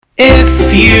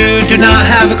If you do not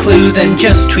have a clue, then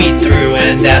just tweet through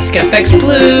and ask FX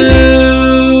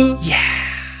Blue. Yeah.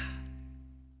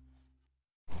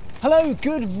 Hello,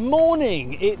 good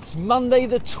morning. It's Monday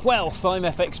the 12th. I'm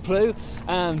FX Blue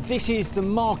and this is the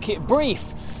market brief.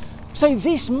 So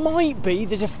this might be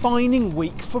the defining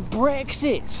week for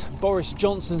Brexit. Boris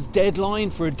Johnson's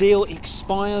deadline for a deal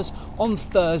expires on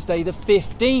Thursday the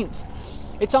 15th.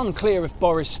 It's unclear if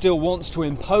Boris still wants to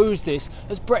impose this,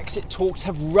 as Brexit talks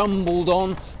have rumbled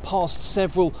on past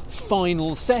several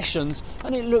final sessions,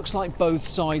 and it looks like both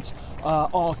sides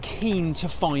are keen to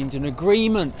find an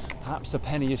agreement. Perhaps the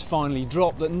penny has finally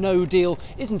dropped that no deal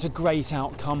isn't a great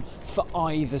outcome for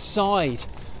either side.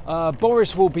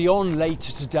 Boris will be on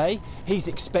later today. He's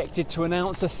expected to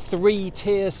announce a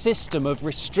 3-tier system of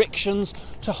restrictions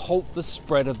to halt the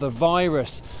spread of the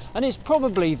virus. And it's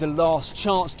probably the last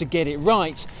chance to get it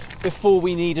right before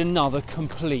we need another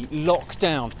complete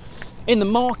lockdown. In the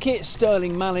market,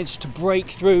 sterling managed to break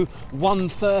through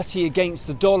 130 against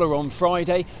the dollar on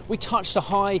Friday. We touched a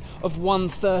high of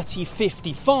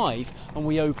 130.55 and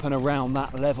we open around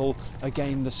that level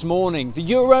again this morning. The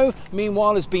euro,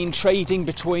 meanwhile, has been trading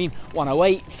between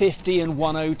 108.50 and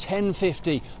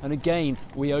 110.50, and again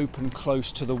we open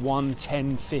close to the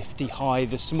 110.50 high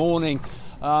this morning.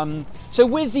 So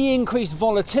with the increased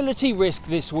volatility risk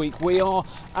this week, we are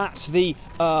at the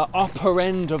upper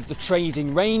end of the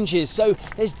trading ranges, so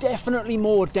there's definitely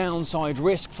more downside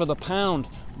risk for the pound,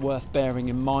 worth bearing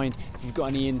in mind if you've got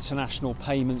any international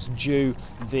payments due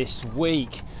this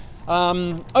week.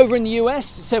 Over in the US,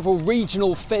 several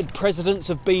regional Fed presidents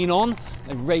have been on,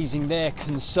 raising their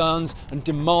concerns and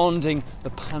demanding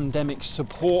the pandemic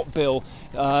support bill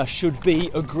should be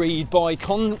agreed by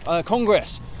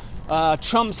Congress.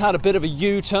 Trump's had a bit of a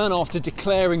U-turn after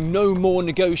declaring no more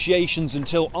negotiations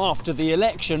until after the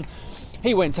election.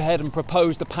 He went ahead and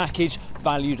proposed a package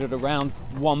valued at around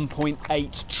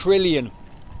 1.8 trillion.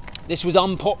 This was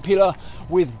unpopular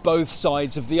with both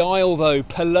sides of the aisle though.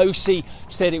 Pelosi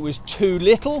said it was too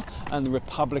little and the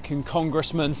Republican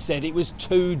congressman said it was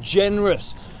too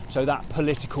generous. So that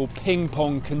political ping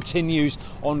pong continues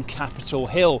on Capitol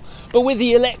Hill. But with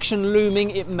the election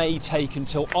looming, it may take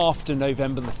until after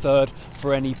November the 3rd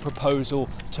for any proposal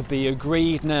to be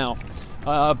agreed now.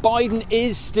 Biden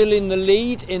is still in the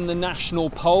lead in the national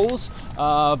polls,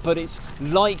 but it's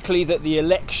likely that the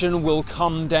election will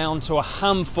come down to a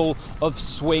handful of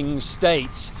swing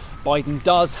states. Biden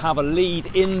does have a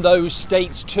lead in those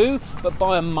states too, but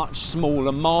by a much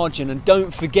smaller margin. And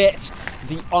don't forget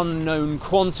the unknown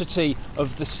quantity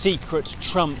of the secret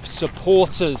Trump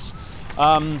supporters.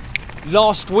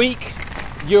 Last week,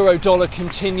 euro-dollar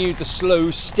continued the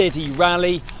slow, steady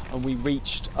rally, and we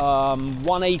reached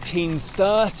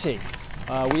 118.30.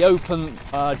 We opened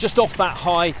just off that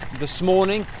high this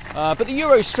morning, but the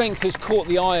euro strength has caught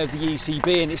the eye of the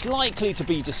ECB and it's likely to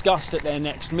be discussed at their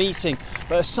next meeting.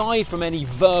 But aside from any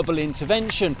verbal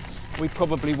intervention, we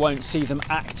probably won't see them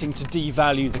acting to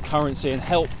devalue the currency and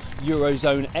help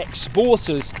Eurozone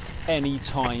exporters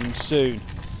anytime soon.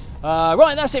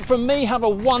 Right, that's it from me. Have a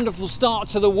wonderful start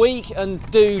to the week and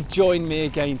do join me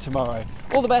again tomorrow.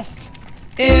 All the best.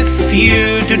 If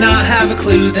you do not have a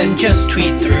clue, then just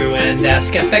tweet through and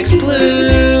ask FX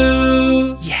Blue.